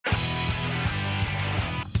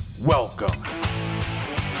Welcome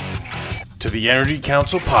to the Energy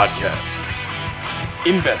Council Podcast,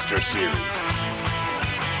 Investor Series.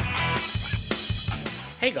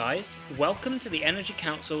 Hey guys, welcome to the Energy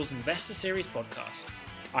Council's Investor Series podcast.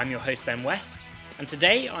 I'm your host Ben West, and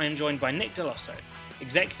today I am joined by Nick Dell'Osso,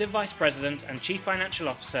 Executive Vice President and Chief Financial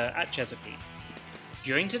Officer at Chesapeake.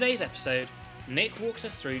 During today's episode, Nick walks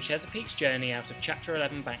us through Chesapeake's journey out of Chapter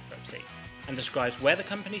 11 bankruptcy and describes where the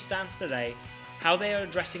company stands today, how they are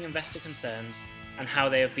addressing investor concerns, and how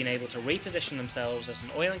they have been able to reposition themselves as an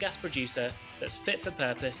oil and gas producer that's fit for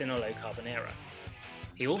purpose in a low-carbon era.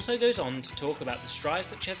 He also goes on to talk about the strides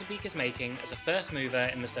that Chesapeake is making as a first mover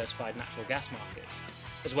in the certified natural gas markets,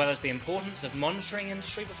 as well as the importance of monitoring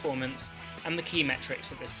industry performance and the key metrics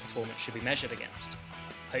that this performance should be measured against.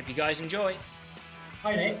 Hope you guys enjoy.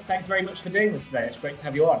 Hi Nick, thanks very much for doing this today. It's great to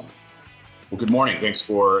have you on. Well, good morning. Thanks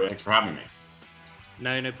for having me.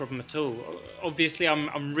 No problem at all. Obviously,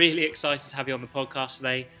 I'm really excited to have you on the podcast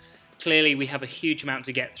today. Clearly, we have a huge amount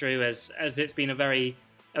to get through as it's been a very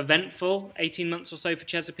eventful 18 months or so for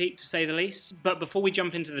Chesapeake, to say the least. But before we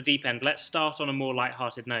jump into the deep end, let's start on a more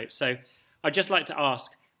lighthearted note. So I'd just like to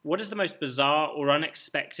ask, what is the most bizarre or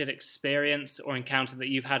unexpected experience or encounter that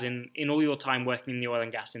you've had in all your time working in the oil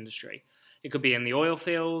and gas industry? It could be in the oil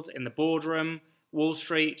field, in the boardroom, Wall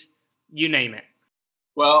Street, you name it.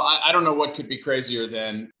 Well, I don't know what could be crazier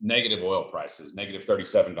than negative oil prices, negative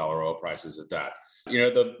 $37 oil prices at that. You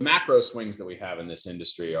know, the macro swings that we have in this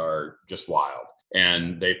industry are just wild,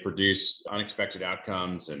 and they produce unexpected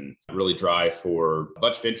outcomes and really drive for a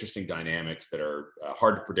bunch of interesting dynamics that are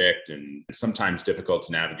hard to predict and sometimes difficult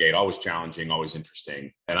to navigate, always challenging, always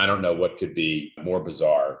interesting. And I don't know what could be more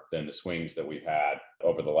bizarre than the swings that we've had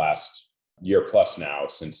over the last year plus now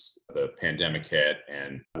since the pandemic hit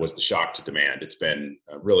and was the shock to demand. It's been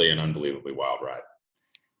really an unbelievably wild ride.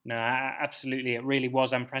 No, absolutely. It really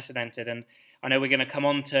was unprecedented. And I know we're going to come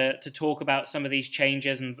on to talk about some of these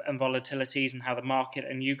changes and volatilities and how the market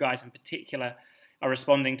and you guys in particular are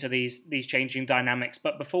responding to these changing dynamics.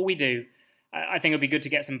 But before we do, I think it'd be good to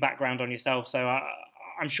get some background on yourself. So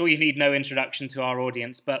I'm sure you need no introduction to our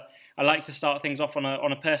audience, but I like to start things off on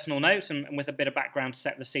a personal note and with a bit of background to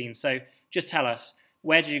set the scene. So just tell us,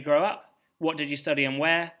 where did you grow up? What did you study and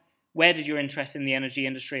where? Where did your interest in the energy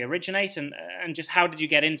industry originate? And just how did you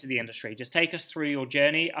get into the industry? Just take us through your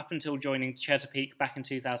journey up until joining Chesapeake back in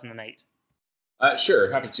 2008.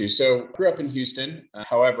 Sure, happy to. So grew up in Houston.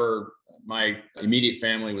 However, my immediate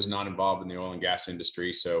family was not involved in the oil and gas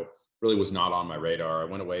industry, so really was not on my radar. I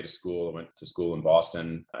went away to school. I went to school in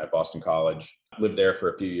Boston at Boston College, lived there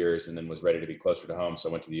for a few years, and then was ready to be closer to home. So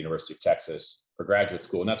I went to the University of Texas for graduate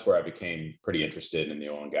school, and that's where I became pretty interested in the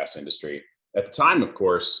oil and gas industry. At the time, of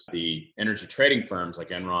course, the energy trading firms like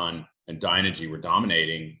Enron and Dynegy were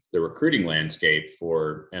dominating the recruiting landscape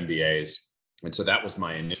for MBAs. And so that was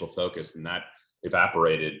my initial focus, and that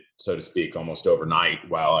evaporated, so to speak, almost overnight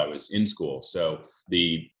while I was in school. So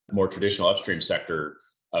the more traditional upstream sector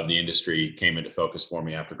of the industry came into focus for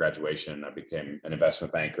me after graduation. I became an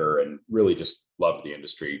investment banker and really just loved the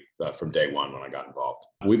industry from day one when I got involved.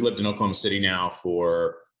 We've lived in Oklahoma City now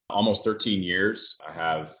for almost 13 years. I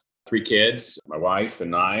have 3 kids, my wife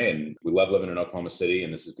and I, and we love living in Oklahoma City,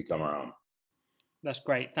 and this has become our home. That's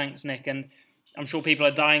great. Thanks, Nick. And I'm sure people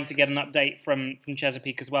are dying to get an update from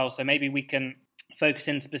Chesapeake as well. So maybe we can focus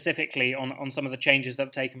in specifically on some of the changes that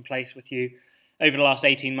have taken place with you over the last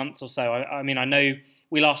 18 months or so. I mean, I know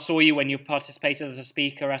we last saw you when you participated as a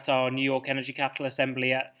speaker at our New York Energy Capital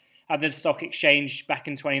Assembly at the Stock Exchange back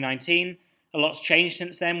in 2019. A lot's changed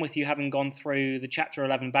since then with you having gone through the Chapter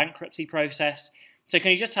 11 bankruptcy process. So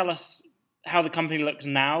can you just tell us how the company looks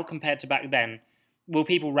now compared to back then? Will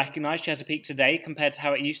people recognize Chesapeake today compared to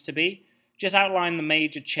how it used to be? Just outline the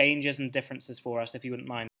major changes and differences for us, if you wouldn't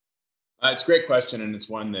mind. It's a great question, and it's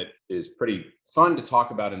one that is pretty fun to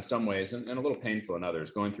talk about in some ways and a little painful in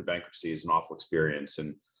others. Going through bankruptcy is an awful experience,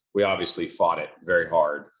 and we obviously fought it very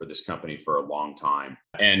hard for this company for a long time.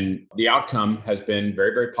 And the outcome has been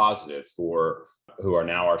very, very positive for who are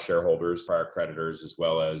now our shareholders, our creditors, as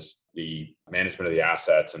well as the management of the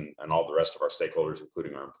assets and all the rest of our stakeholders,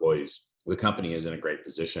 including our employees. The company is in a great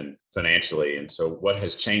position financially. And so what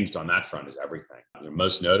has changed on that front is everything.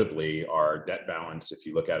 Most notably, our debt balance, if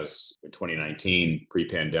you look at us in 2019,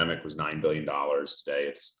 pre-pandemic was $9 billion. Today,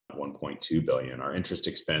 it's $1.2 billion. Our interest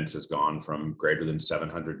expense has gone from greater than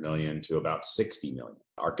 $700 million to about $60 million.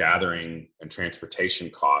 Our gathering and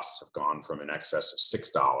transportation costs have gone from in excess of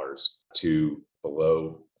 $6 to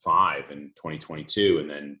below in 2022, and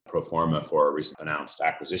then pro forma for a recent announced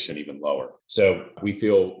acquisition even lower. So we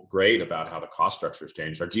feel great about how the cost structure has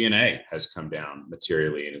changed. Our G&A has come down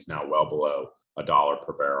materially and is now well below $1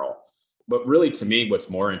 per barrel. But really, to me, what's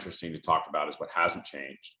more interesting to talk about is what hasn't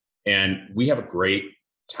changed. And we have a great,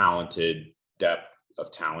 talented depth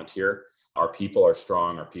of talent here. Our people are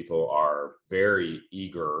strong. Our people are very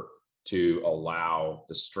eager to allow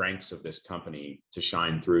the strengths of this company to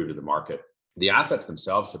shine through to the market. The assets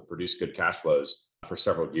themselves have produced good cash flows for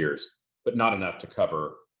several years, but not enough to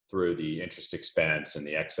cover through the interest expense and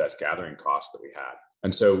the excess gathering costs that we had.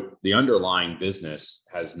 And so the underlying business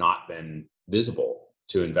has not been visible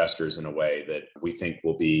to investors in a way that we think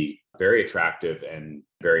will be very attractive and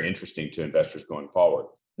very interesting to investors going forward.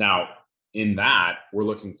 Now, in that, we're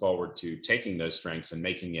looking forward to taking those strengths and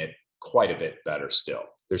making it quite a bit better still.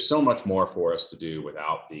 There's so much more for us to do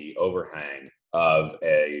without the overhang of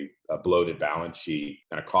a bloated balance sheet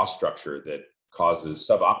and a cost structure that causes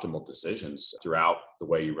suboptimal decisions throughout the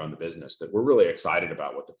way you run the business, that we're really excited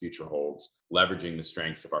about what the future holds, leveraging the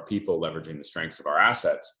strengths of our people, leveraging the strengths of our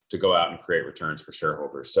assets to go out and create returns for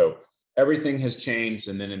shareholders. So everything has changed.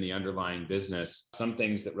 And then in the underlying business, some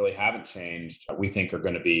things that really haven't changed, we think are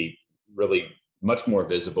going to be really much more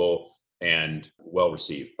visible and well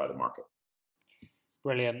received by the market.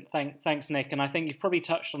 Brilliant. Thanks, Nick. And I think you've probably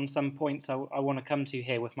touched on some points I want to come to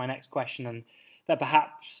here with my next question, and that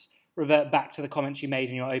perhaps revert back to the comments you made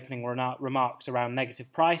in your opening remarks around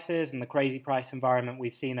negative prices and the crazy price environment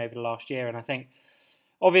we've seen over the last year. And I think,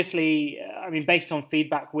 obviously, based on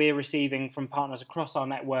feedback we're receiving from partners across our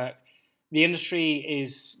network, the industry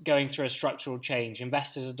is going through a structural change.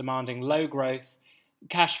 Investors are demanding low growth,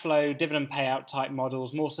 cash flow, dividend payout type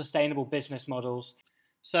models, more sustainable business models.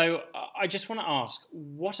 So I just want to ask,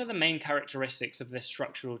 what are the main characteristics of this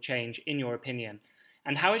structural change, in your opinion?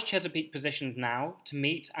 And how is Chesapeake positioned now to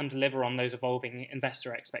meet and deliver on those evolving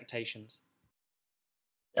investor expectations?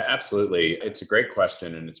 Yeah, absolutely. It's a great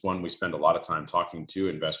question. And it's one we spend a lot of time talking to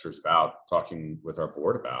investors about, talking with our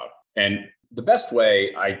board about. And the best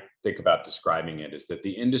way I think about describing it is that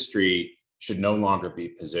the industry should no longer be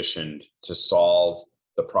positioned to solve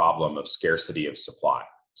the problem of scarcity of supply.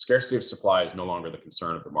 Scarcity of supply is no longer the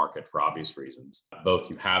concern of the market for obvious reasons. Both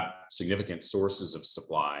you have significant sources of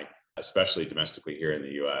supply, especially domestically here in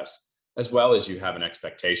the US, as well as you have an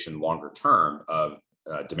expectation longer term of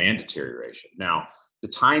demand deterioration. Now, the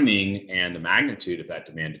timing and the magnitude of that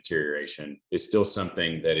demand deterioration is still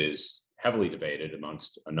something that is heavily debated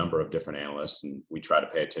amongst a number of different analysts, and we try to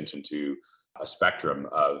pay attention to a spectrum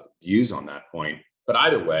of views on that point. But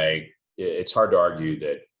either way, it's hard to argue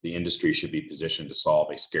that the industry should be positioned to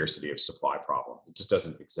solve a scarcity of supply problem. It just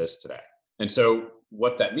doesn't exist today. And so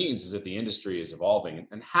what that means is that the industry is evolving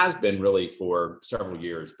and has been really for several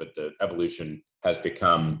years, but the evolution has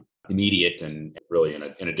become immediate and really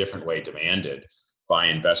in a different way demanded by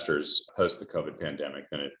investors post the COVID pandemic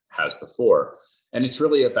than it has before. And it's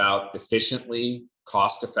really about efficiently,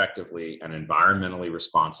 cost effectively, and environmentally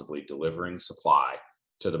responsibly delivering supply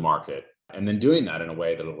to the market, and then doing that in a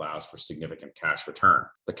way that allows for significant cash return.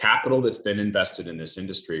 The capital that's been invested in this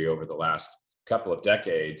industry over the last couple of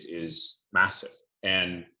decades is massive,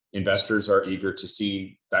 and investors are eager to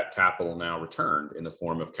see that capital now returned in the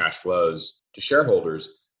form of cash flows to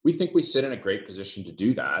shareholders. We think we sit in a great position to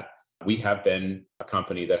do that. We have been a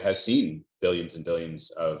company that has seen billions and billions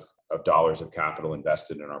of dollars of capital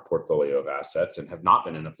invested in our portfolio of assets and have not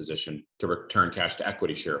been in a position to return cash to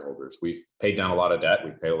equity shareholders. We've paid down a lot of debt.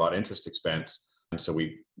 We've paid a lot of interest expense. And so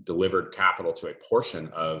we delivered capital to a portion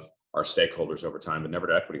of our stakeholders over time, but never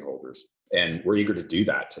to equity holders. And we're eager to do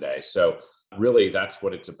that today. So really, that's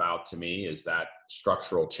what it's about to me, is that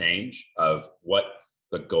structural change of what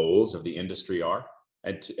the goals of the industry are.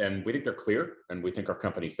 And we think they're clear, and we think our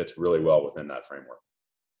company fits really well within that framework.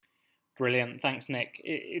 Brilliant. Thanks, Nick.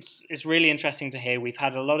 It's really interesting to hear. We've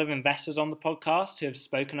had a lot of investors on the podcast who have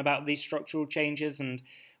spoken about these structural changes and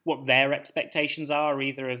what their expectations are,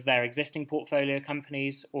 either of their existing portfolio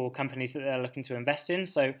companies or companies that they're looking to invest in.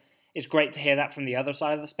 So it's great to hear that from the other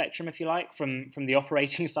side of the spectrum, if you like, from the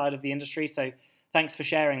operating side of the industry. So thanks for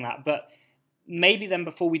sharing that. But maybe then,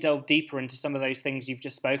 before we delve deeper into some of those things you've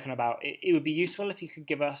just spoken about, it would be useful if you could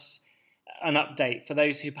give us an update for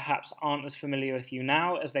those who perhaps aren't as familiar with you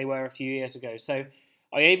now as they were a few years ago. So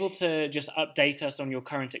are you able to just update us on your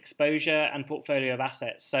current exposure and portfolio of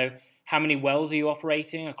assets? So how many wells are you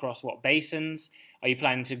operating across what basins? Are you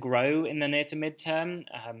planning to grow in the near to midterm?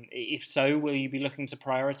 If so, will you be looking to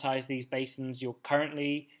prioritize these basins you're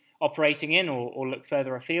currently operating in or look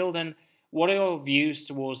further afield? And What are your views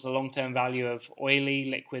towards the long-term value of oily,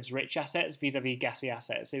 liquids-rich assets vis-a-vis gassy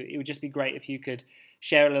assets? It would just be great if you could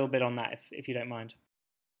share a little bit on that, if you don't mind.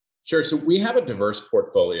 Sure. So we have a diverse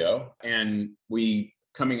portfolio, and we,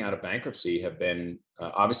 coming out of bankruptcy, have been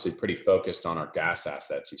obviously pretty focused on our gas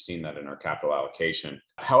assets. You've seen that in our capital allocation.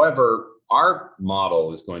 However, our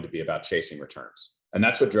model is going to be about chasing returns. And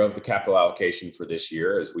that's what drove the capital allocation for this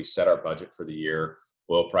year. As we set our budget for the year,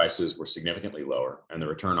 oil prices were significantly lower and the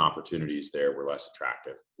return opportunities there were less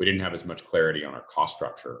attractive. We didn't have as much clarity on our cost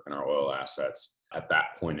structure and our oil assets at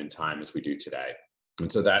that point in time as we do today.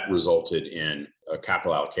 And so that resulted in a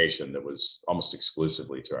capital allocation that was almost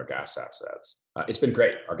exclusively to our gas assets. It's been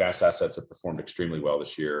great. Our gas assets have performed extremely well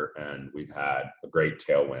this year, and we've had a great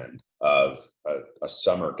tailwind of a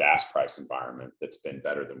summer gas price environment that's been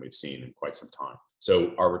better than we've seen in quite some time.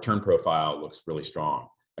 So our return profile looks really strong.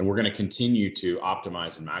 And we're going to continue to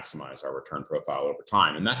optimize and maximize our return profile over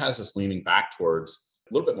time. And that has us leaning back towards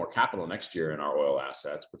a little bit more capital next year in our oil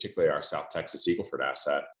assets, particularly our South Texas Eagle Ford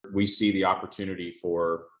asset. We see the opportunity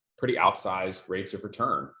for pretty outsized rates of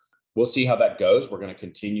return. We'll see how that goes. We're going to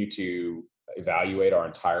continue to evaluate our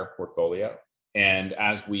entire portfolio. And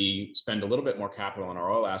as we spend a little bit more capital on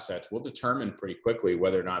our oil assets, we'll determine pretty quickly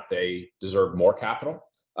whether or not they deserve more capital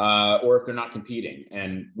or if they're not competing.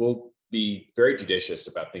 And we'll be very judicious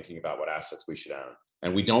about thinking about what assets we should own.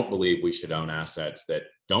 And we don't believe we should own assets that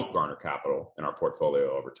don't garner capital in our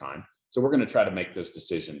portfolio over time. So we're going to try to make those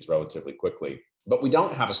decisions relatively quickly. But we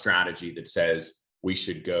don't have a strategy that says we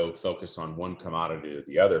should go focus on one commodity or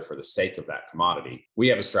the other for the sake of that commodity. We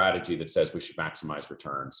have a strategy that says we should maximize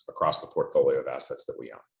returns across the portfolio of assets that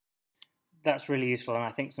we own. That's really useful, and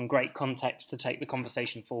I think some great context to take the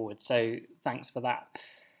conversation forward. So thanks for that.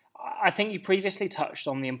 I think you previously touched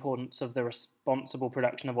on the importance of the responsible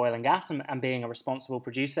production of oil and gas and being a responsible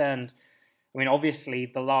producer. And I mean, obviously,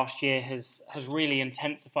 the last year has really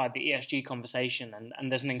intensified the ESG conversation,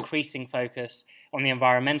 and there's an increasing focus on the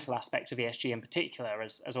environmental aspects of ESG in particular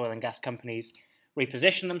as oil and gas companies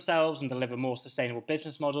reposition themselves and deliver more sustainable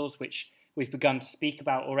business models, which we've begun to speak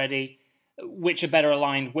about already, which are better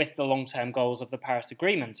aligned with the long-term goals of the Paris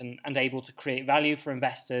Agreement and able to create value for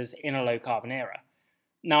investors in a low-carbon era.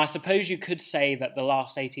 Now, I suppose you could say that the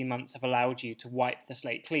last 18 months have allowed you to wipe the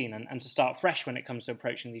slate clean and to start fresh when it comes to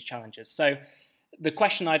approaching these challenges. So the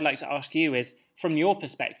question I'd like to ask you is, from your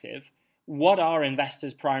perspective, what are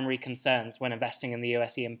investors' primary concerns when investing in the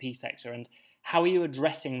US E&P sector, and how are you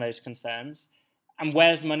addressing those concerns? And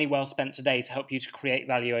where's money well spent today to help you to create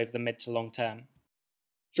value over the mid to long term?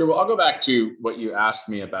 Sure. Well, I'll go back to what you asked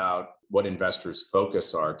me about what investors'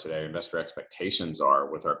 focus are today, investor expectations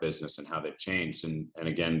are with our business and how they've changed. And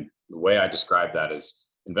again, the way I describe that is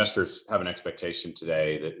investors have an expectation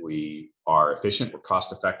today that we are efficient, we're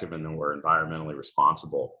cost effective, and then we're environmentally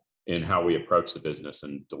responsible in how we approach the business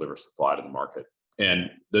and deliver supply to the market. And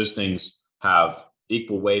those things have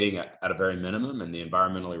equal weighting at a very minimum, and the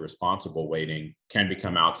environmentally responsible weighting can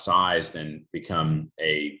become outsized and become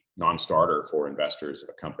a non-starter for investors if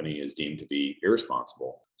a company is deemed to be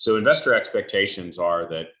irresponsible. So investor expectations are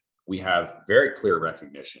that we have very clear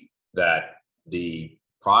recognition that the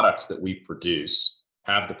products that we produce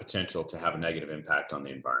have the potential to have a negative impact on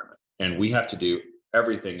the environment. And we have to do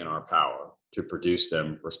everything in our power to produce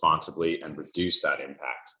them responsibly and reduce that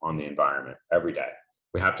impact on the environment every day.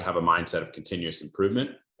 We have to have a mindset of continuous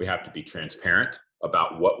improvement. We have to be transparent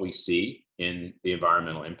about what we see in the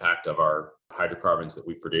environmental impact of our hydrocarbons that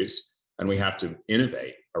we produce. And we have to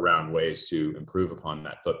innovate around ways to improve upon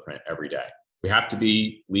that footprint every day. We have to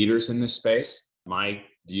be leaders in this space. My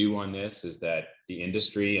view on this is that the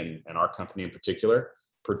industry and our company in particular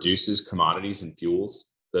produces commodities and fuels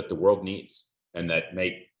that the world needs and that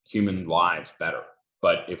make human lives better.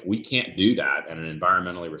 But if we can't do that in an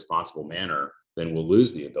environmentally responsible manner, then we'll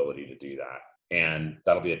lose the ability to do that. And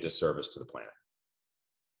that'll be a disservice to the planet.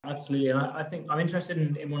 Absolutely. And I think I'm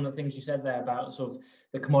interested in one of the things you said there about sort of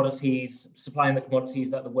the commodities, supplying the commodities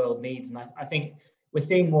that the world needs. And I think we're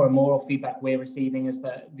seeing more and more feedback we're receiving is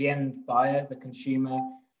that the end buyer, the consumer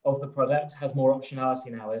of the product, has more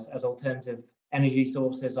optionality now as alternative energy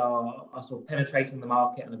sources are sort of penetrating the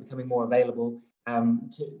market and are becoming more available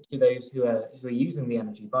to those who are using the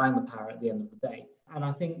energy, buying the power at the end of the day. And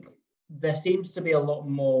I think there seems to be a lot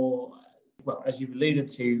more, well, as you've alluded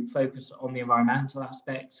to, focus on the environmental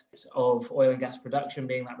aspect of oil and gas production,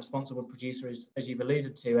 being that responsible producer, as you've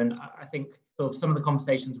alluded to. And I think sort of some of the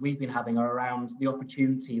conversations we've been having are around the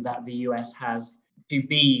opportunity that the US has to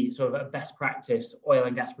be sort of a best practice oil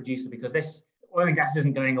and gas producer, because this oil and gas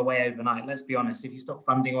isn't going away overnight. Let's be honest. If you stop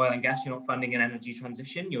funding oil and gas, you're not funding an energy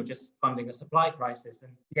transition. You're just funding a supply crisis.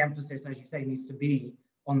 And the emphasis, as you say, needs to be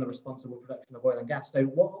on the responsible production of oil and gas. So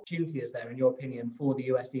what opportunity is there, in your opinion, for the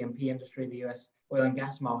US E&P industry, the US oil and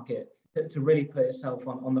gas market, to really put itself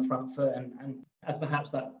on the front foot, and as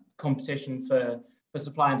perhaps that competition for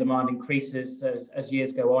supply and demand increases as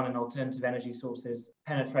years go on and alternative energy sources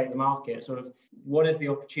penetrate the market, sort of what is the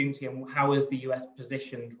opportunity and how is the US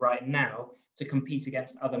positioned right now to compete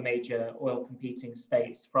against other major oil competing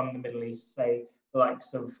states from the Middle East, say the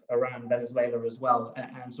likes of Iran, Venezuela as well,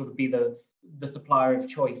 and sort of be the supplier of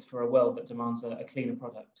choice for a world that demands a cleaner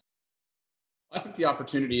product? I think the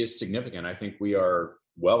opportunity is significant. I think we are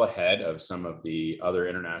well ahead of some of the other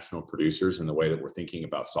international producers in the way that we're thinking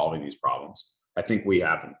about solving these problems. I think we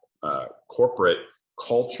have a corporate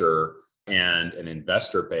culture and an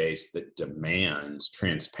investor base that demands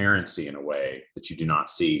transparency in a way that you do not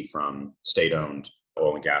see from state-owned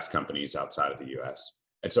oil and gas companies outside of the US.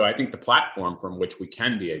 And so I think the platform from which we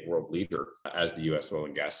can be a world leader as the US oil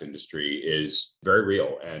and gas industry is very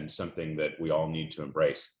real and something that we all need to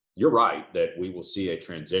embrace. You're right that we will see a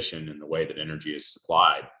transition in the way that energy is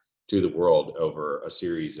supplied to the world over a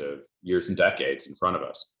series of years and decades in front of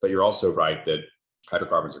us. But you're also right that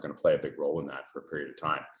hydrocarbons are going to play a big role in that for a period of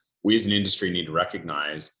time. We as an industry need to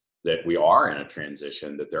recognize that we are in a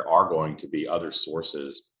transition, that there are going to be other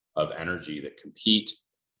sources of energy that compete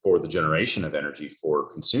for the generation of energy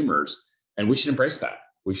for consumers. And we should embrace that.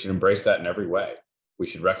 We should embrace that in every way. We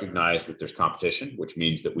should recognize that there's competition, which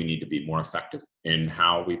means that we need to be more effective in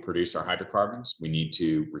how we produce our hydrocarbons. We need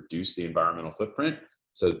to reduce the environmental footprint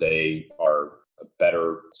so that they are a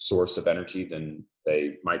better source of energy than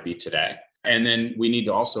they might be today. And then we need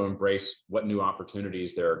to also embrace what new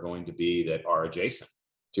opportunities there are going to be that are adjacent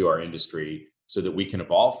to our industry so that we can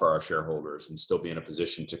evolve for our shareholders and still be in a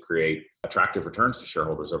position to create attractive returns to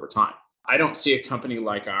shareholders over time. I don't see a company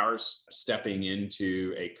like ours stepping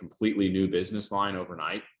into a completely new business line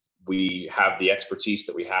overnight. We have the expertise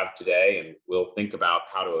that we have today, and we'll think about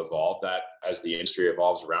how to evolve that as the industry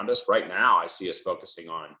evolves around us. Right now, I see us focusing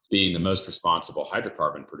on being the most responsible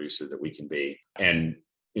hydrocarbon producer that we can be and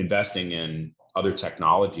investing in other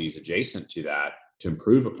technologies adjacent to that to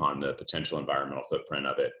improve upon the potential environmental footprint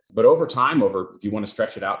of it. But over time, if you want to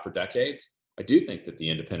stretch it out for decades, I do think that the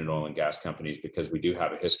independent oil and gas companies, because we do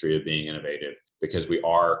have a history of being innovative, because we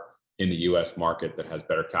are in the US market that has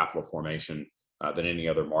better capital formation than any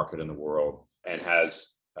other market in the world and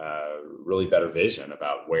has really better vision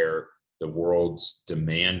about where the world's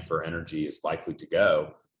demand for energy is likely to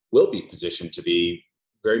go, will be positioned to be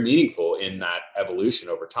very meaningful in that evolution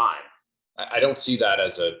over time. I don't see that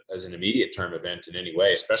as an immediate term event in any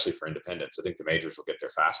way, especially for independents. I think the majors will get there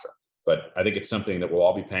faster. But I think it's something that we'll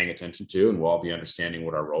all be paying attention to, and we'll all be understanding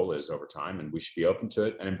what our role is over time, and we should be open to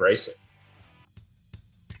it and embrace it.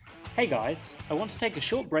 Hey guys, I want to take a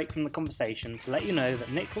short break from the conversation to let you know that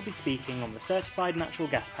Nick will be speaking on the Certified Natural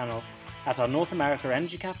Gas panel at our North America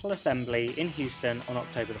Energy Capital Assembly in Houston on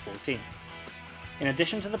October the 14th. In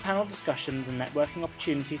addition to the panel discussions and networking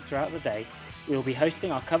opportunities throughout the day, we will be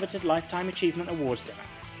hosting our coveted Lifetime Achievement Awards dinner,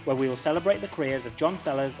 where we will celebrate the careers of John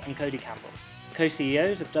Sellers and Cody Campbell,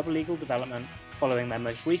 co-CEOs of Double Eagle Development, following their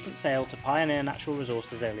most recent sale to Pioneer Natural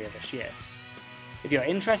Resources earlier this year. If you're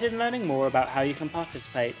interested in learning more about how you can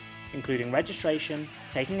participate, including registration,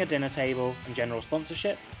 taking a dinner table, and general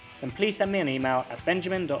sponsorship, then please send me an email at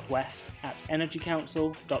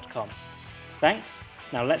benjamin.west@energycouncil.com. Thanks.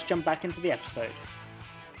 Now let's jump back into the episode.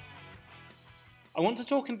 I want to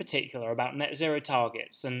talk in particular about net zero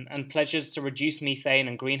targets and pledges to reduce methane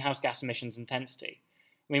and greenhouse gas emissions intensity.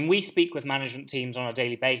 I mean, we speak with management teams on a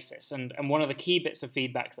daily basis, and one of the key bits of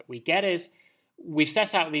feedback that we get is we've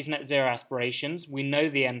set out these net zero aspirations, we know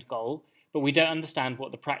the end goal, but we don't understand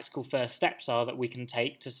what the practical first steps are that we can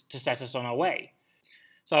take to set us on our way.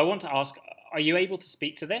 So I want to ask, are you able to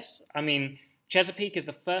speak to this? I mean, Chesapeake is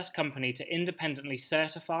the first company to independently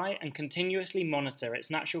certify and continuously monitor its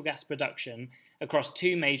natural gas production across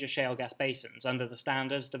two major shale gas basins under the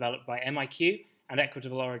standards developed by MiQ and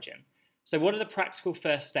Equitable Origin. So what are the practical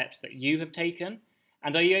first steps that you have taken?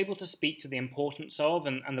 And are you able to speak to the importance of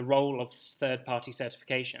and the role of third-party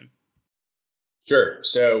certification? Sure.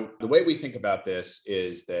 So the way we think about this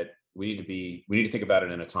is that we need to think about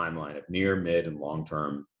it in a timeline of near, mid, and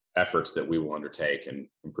long-term efforts that we will undertake and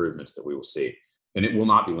improvements that we will see. And it will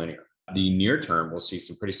not be linear. The near term, we'll see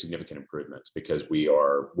some pretty significant improvements because we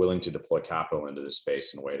are willing to deploy capital into this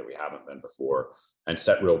space in a way that we haven't been before and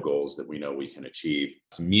set real goals that we know we can achieve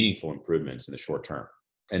some meaningful improvements in the short term.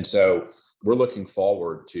 And so we're looking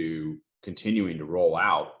forward to continuing to roll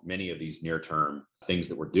out many of these near-term things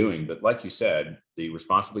that we're doing. But like you said, the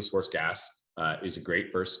responsibly sourced gas is a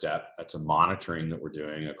great first step. That's a monitoring that we're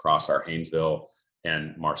doing across our Haynesville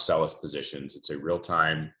and Marcellus positions. It's a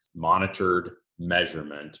real-time monitored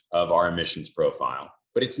measurement of our emissions profile.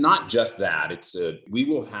 But it's not just that. We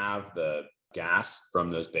will have the gas from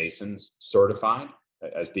those basins certified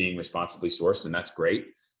as being responsibly sourced, and that's great.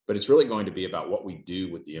 But it's really going to be about what we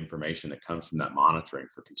do with the information that comes from that monitoring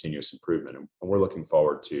for continuous improvement. And we're looking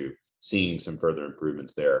forward to seeing some further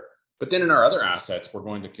improvements there. But then in our other assets, we're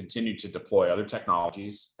going to continue to deploy other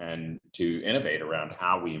technologies and to innovate around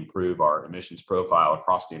how we improve our emissions profile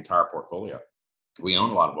across the entire portfolio. We own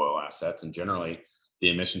a lot of oil assets, and generally the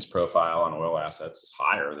emissions profile on oil assets is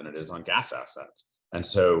higher than it is on gas assets. And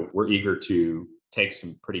so we're eager to take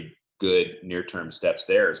some pretty good near-term steps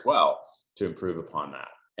there as well to improve upon that.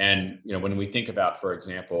 And when we think about, for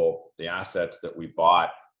example, the assets that we bought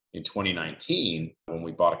in 2019, when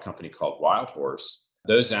we bought a company called Wildhorse,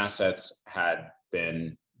 those assets had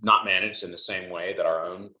been not managed in the same way that our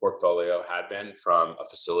own portfolio had been from a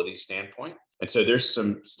facility standpoint. And so there's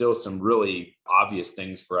still some really obvious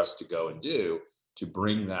things for us to go and do to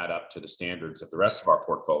bring that up to the standards of the rest of our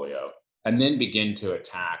portfolio, and then begin to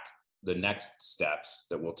attack the next steps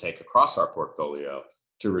that we'll take across our portfolio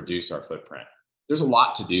to reduce our footprint. There's a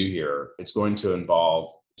lot to do here. It's going to involve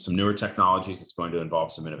some newer technologies. It's going to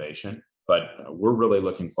involve some innovation, but we're really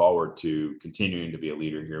looking forward to continuing to be a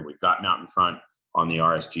leader here. We've gotten out in front on the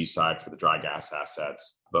RSG side for the dry gas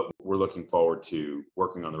assets, but we're looking forward to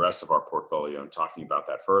working on the rest of our portfolio and talking about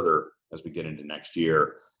that further as we get into next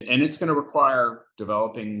year. And it's going to require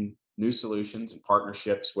developing new solutions and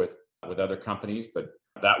partnerships with other companies, but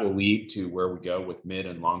that will lead to where we go with mid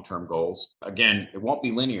and long-term goals. Again, it won't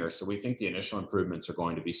be linear, so we think the initial improvements are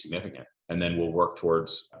going to be significant, and then we'll work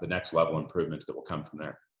towards the next level improvements that will come from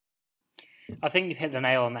there. I think you've hit the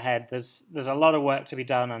nail on the head. There's a lot of work to be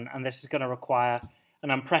done, and this is going to require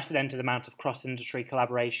an unprecedented amount of cross-industry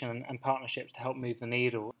collaboration and partnerships to help move the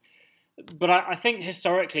needle. But I think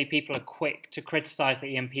historically people are quick to criticize the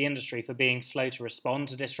E&P industry for being slow to respond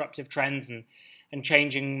to disruptive trends and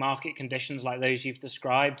changing market conditions like those you've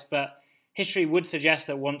described. But history would suggest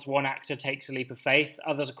that once one actor takes a leap of faith,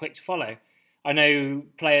 others are quick to follow. I know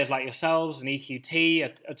players like yourselves and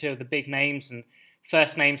EQT are two of the big names and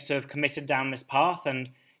first names to have committed down this path, and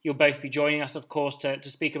you'll both be joining us, of course, to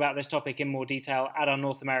speak about this topic in more detail at our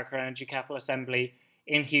North America Energy Capital Assembly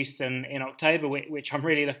in Houston in October, which I'm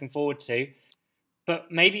really looking forward to.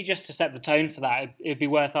 But maybe just to set the tone for that, it'd be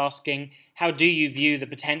worth asking, how do you view the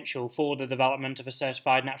potential for the development of a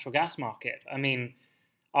certified natural gas market? I mean,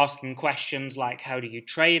 asking questions like, how do you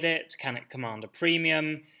trade it? Can it command a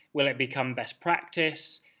premium? Will it become best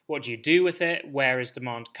practice? What do you do with it? Where is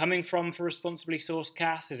demand coming from for responsibly sourced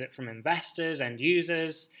gas? Is it from investors, end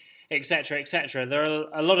users, etc., etc.? There are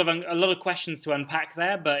a lot of questions to unpack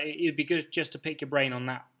there, but it'd be good just to pick your brain on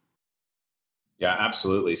that. Yeah,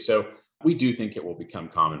 absolutely. So we do think it will become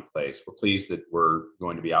commonplace. We're pleased that we're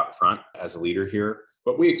going to be out in front as a leader here,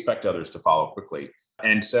 but we expect others to follow quickly.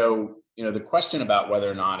 And so, the question about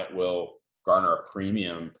whether or not it will garner a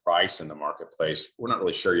premium price in the marketplace, we're not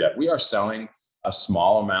really sure yet. We are selling a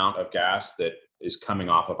small amount of gas that is coming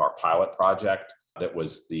off of our pilot project that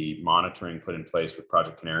was the monitoring put in place with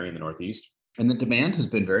Project Canary in the Northeast. And the demand has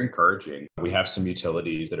been very encouraging. We have some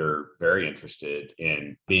utilities that are very interested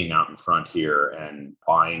in being out in front here and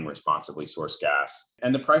buying responsibly sourced gas.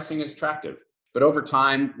 And the pricing is attractive. But over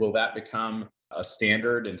time, will that become a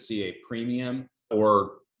standard and see a premium?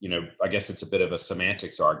 Or, I guess it's a bit of a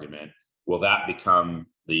semantics argument. Will that become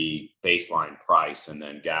the baseline price, and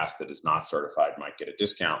then gas that is not certified might get a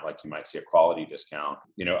discount, like you might see a quality discount?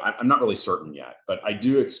 I'm not really certain yet, but I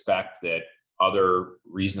do expect that other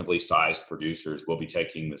reasonably sized producers will be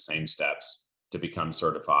taking the same steps to become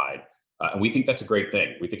certified. And we think that's a great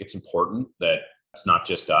thing. We think it's important that it's not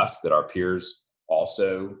just us, that our peers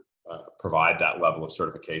also provide that level of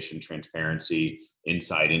certification, transparency,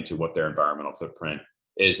 insight into what their environmental footprint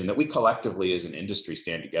is, and that we collectively as an industry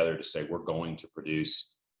stand together to say we're going to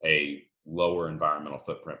produce a lower environmental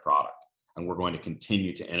footprint product, and we're going to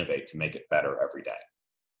continue to innovate to make it better every day.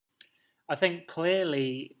 I think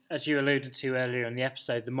clearly, as you alluded to earlier in the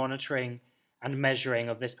episode, the monitoring and measuring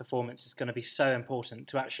of this performance is going to be so important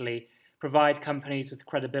to actually provide companies with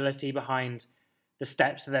credibility behind the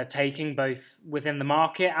steps that they're taking, both within the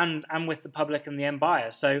market and with the public and the end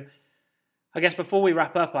buyer. So I guess before we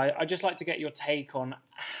wrap up, I'd just like to get your take on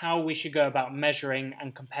how we should go about measuring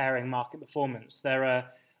and comparing market performance. There are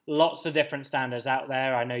lots of different standards out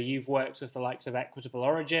there. I know you've worked with the likes of Equitable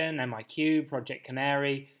Origin, MiQ, Project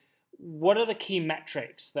Canary. What are the key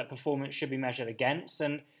metrics that performance should be measured against?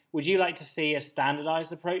 And would you like to see a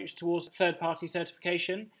standardized approach towards third-party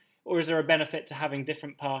certification? Or is there a benefit to having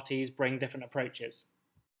different parties bring different approaches?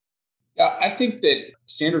 Yeah, I think that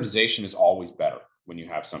standardization is always better when you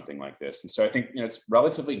have something like this. And so I think it's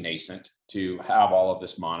relatively nascent to have all of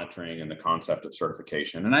this monitoring and the concept of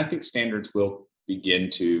certification. And I think standards will begin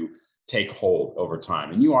to take hold over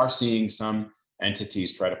time. And you are seeing some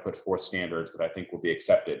entities try to put forth standards that I think will be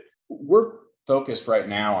accepted. We're focused right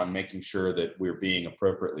now on making sure that we're being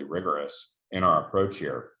appropriately rigorous in our approach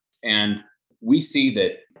here. And we see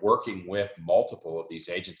that working with multiple of these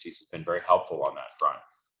agencies has been very helpful on that front.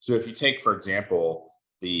 So if you take, for example,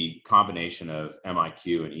 the combination of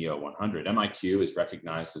MIQ and EO100, MIQ is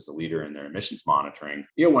recognized as the leader in their emissions monitoring.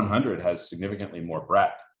 EO100 has significantly more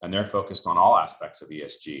breadth, and they're focused on all aspects of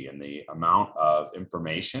ESG, and the amount of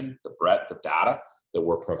information, the breadth of data that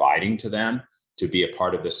we're providing to them to be a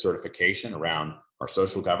part of this certification around our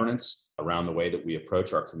social governance, around the way that we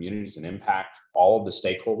approach our communities and impact all of the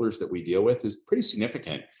stakeholders that we deal with is pretty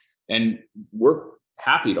significant. And we're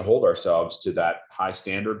happy to hold ourselves to that high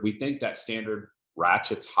standard. We think that standard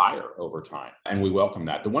ratchets higher over time, and we welcome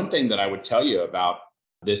that. The one thing that I would tell you about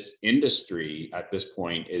this industry at this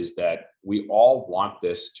point is that we all want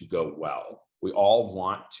this to go well. We all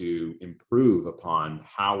want to improve upon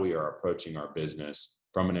how we are approaching our business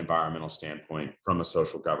from an environmental standpoint, from a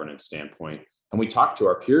social governance standpoint. And we talk to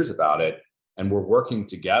our peers about it, and we're working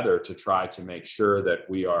together to try to make sure that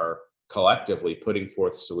we are collectively putting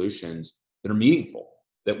forth solutions that are meaningful,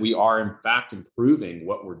 that we are in fact improving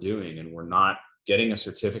what we're doing, and we're not getting a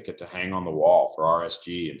certificate to hang on the wall for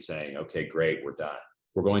RSG and saying, okay, great, we're done.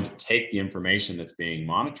 We're going to take the information that's being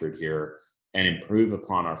monitored here and improve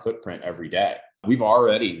upon our footprint every day. We've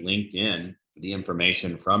already linked in the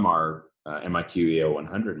information from our MIQ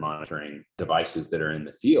EO100 monitoring devices that are in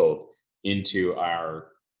the field into our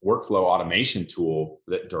workflow automation tool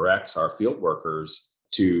that directs our field workers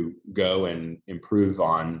to go and improve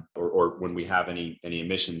on, or when we have any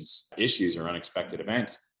emissions issues or unexpected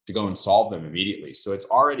events, to go and solve them immediately. So it's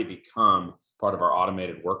already become part of our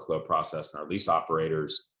automated workflow process, and our lease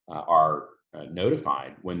operators are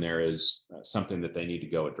notified when there is something that they need to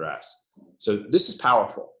go address. So this is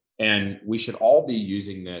powerful, and we should all be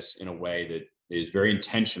using this in a way that is very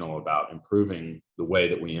intentional about improving the way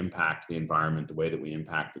that we impact the environment, the way that we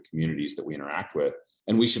impact the communities that we interact with.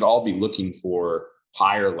 And we should all be looking for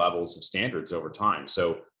higher levels of standards over time.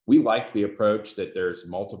 So we like the approach that there's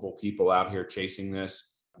multiple people out here chasing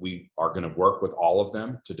this. We are going to work with all of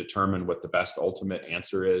them to determine what the best ultimate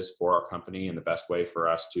answer is for our company and the best way for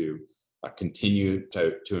us to continue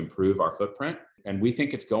to improve our footprint. And we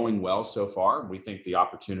think it's going well so far. We think the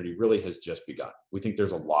opportunity really has just begun. We think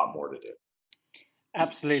there's a lot more to do.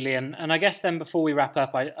 Absolutely. And I guess then before we wrap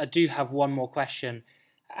up, I do have one more question.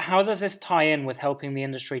 How does this tie in with helping the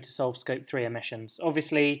industry to solve Scope 3 emissions?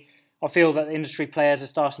 Obviously, I feel that the industry players are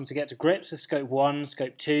starting to get to grips with Scope 1,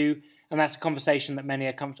 Scope 2, and that's a conversation that many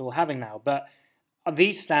are comfortable having now. But are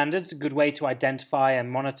these standards a good way to identify and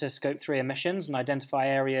monitor Scope 3 emissions and identify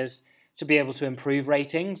areas to be able to improve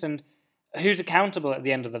ratings? And who's accountable at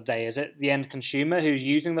the end of the day? Is it the end consumer who's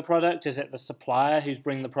using the product? Is it the supplier who's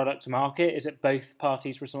bringing the product to market? Is it both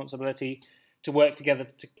parties' responsibility to work together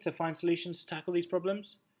to find solutions to tackle these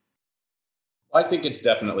problems? I think it's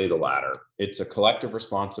definitely the latter. It's a collective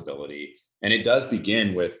responsibility, and it does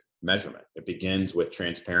begin with measurement. It begins with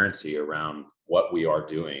transparency around what we are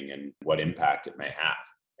doing and what impact it may have.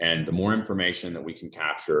 And the more information that we can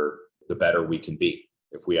capture, the better we can be.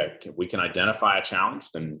 If we can identify a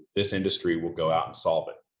challenge, then this industry will go out and solve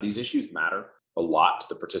it. These issues matter a lot to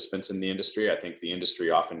the participants in the industry. I think the industry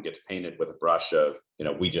often gets painted with a brush of,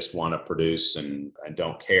 we just want to produce and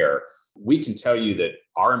don't care. We can tell you that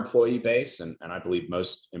our employee base, and I believe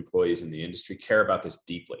most employees in the industry, care about this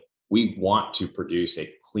deeply. We want to produce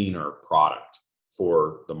a cleaner product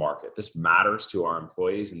for the market. This matters to our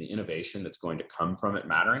employees, and the innovation that's going to come from it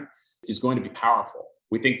mattering is going to be powerful.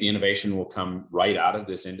 We think the innovation will come right out of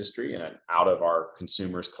this industry and out of our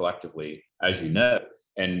consumers collectively, as you know.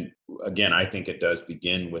 And again, I think it does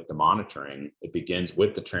begin with the monitoring. It begins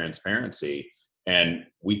with the transparency. And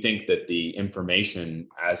we think that the information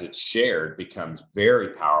as it's shared becomes very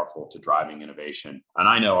powerful to driving innovation. And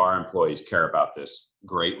I know our employees care about this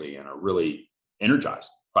greatly and are really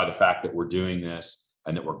energized by the fact that we're doing this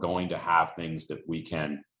and that we're going to have things that we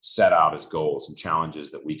can set out as goals and challenges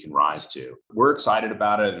that we can rise to. We're excited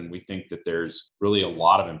about it, and we think that there's really a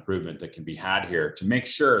lot of improvement that can be had here to make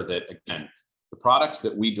sure that, again, the products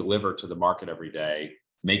that we deliver to the market every day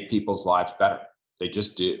make people's lives better. They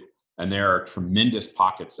just do. And there are tremendous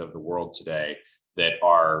pockets of the world today that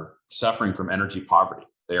are suffering from energy poverty.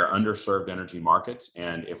 They are underserved energy markets.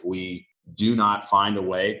 And if we do not find a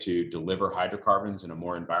way to deliver hydrocarbons in a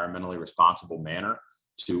more environmentally responsible manner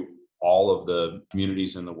to all of the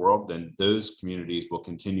communities in the world, then those communities will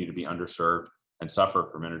continue to be underserved and suffer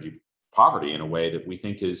from energy poverty in a way that we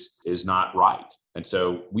think is not right. And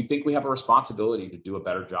so we think we have a responsibility to do a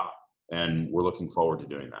better job, and we're looking forward to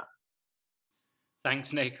doing that.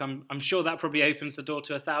 Thanks, Nick. I'm sure that probably opens the door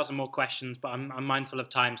to 1,000 more questions, but I'm mindful of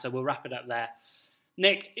time, so we'll wrap it up there.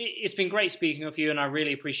 Nick, it's been great speaking with you, and I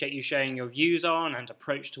really appreciate you sharing your views on and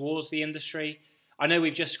approach towards the industry. I know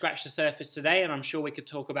we've just scratched the surface today, and I'm sure we could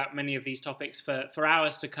talk about many of these topics for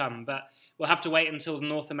hours to come, but we'll have to wait until the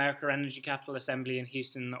North America Energy Capital Assembly in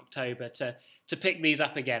Houston in October to pick these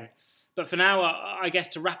up again. But for now, I guess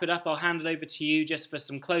to wrap it up, I'll hand it over to you just for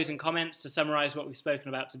some closing comments to summarise what we've spoken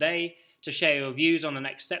about today, to share your views on the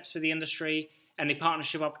next steps for the industry, any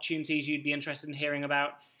partnership opportunities you'd be interested in hearing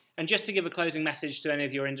about, and just to give a closing message to any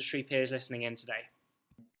of your industry peers listening in today.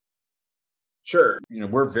 Sure.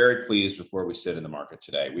 We're very pleased with where we sit in the market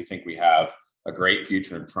today. We think we have a great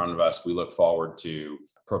future in front of us. We look forward to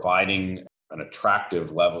providing an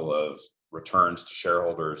attractive level of returns to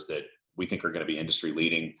shareholders that we think are going to be industry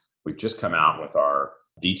leading. We've just come out with our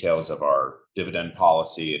details of our dividend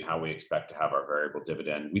policy and how we expect to have our variable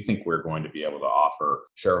dividend. We think we're going to be able to offer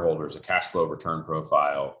shareholders a cash flow return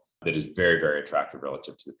profile that is very, very attractive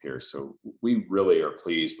relative to the peers. So we really are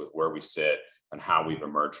pleased with where we sit and how we've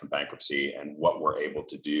emerged from bankruptcy and what we're able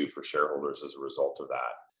to do for shareholders as a result of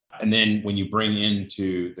that. And then when you bring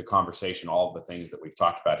into the conversation all of the things that we've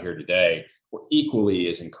talked about here today, we're equally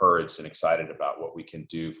as encouraged and excited about what we can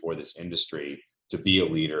do for this industry to be a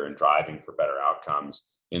leader in driving for better outcomes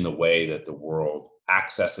in the way that the world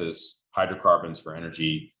accesses hydrocarbons for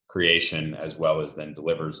energy creation, as well as then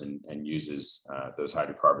delivers and uses those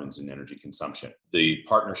hydrocarbons in energy consumption. The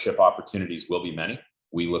partnership opportunities will be many.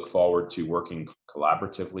 We look forward to working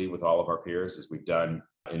collaboratively with all of our peers as we've done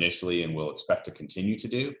initially and will expect to continue to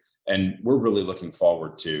do. And we're really looking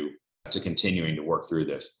forward to continuing to work through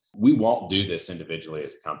this. We won't do this individually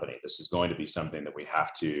as a company. This is going to be something that we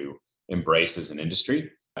have to embrace as an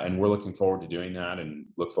industry. And we're looking forward to doing that and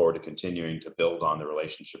look forward to continuing to build on the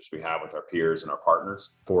relationships we have with our peers and our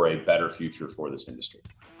partners for a better future for this industry.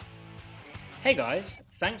 Hey guys,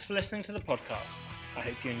 thanks for listening to the podcast. I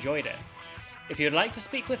hope you enjoyed it. If you'd like to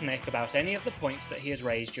speak with Nick about any of the points that he has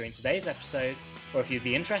raised during today's episode, or if you'd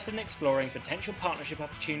be interested in exploring potential partnership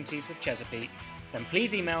opportunities with Chesapeake, then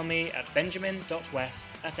please email me at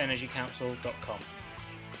benjamin.west@energycouncil.com.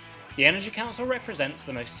 The Energy Council represents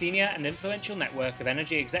the most senior and influential network of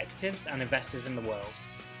energy executives and investors in the world.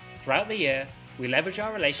 Throughout the year, we leverage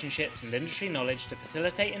our relationships and industry knowledge to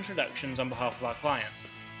facilitate introductions on behalf of our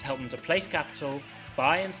clients, to help them to place capital,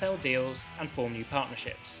 buy and sell deals, and form new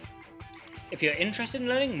partnerships. If you're interested in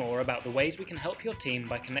learning more about the ways we can help your team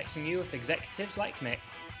by connecting you with executives like Nick,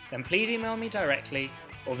 then please email me directly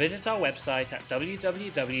or visit our website at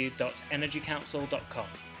www.energycouncil.com.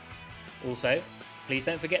 Also, please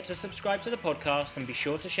don't forget to subscribe to the podcast and be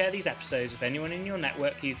sure to share these episodes with anyone in your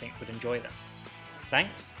network you think would enjoy them.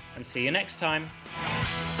 Thanks, and see you next time.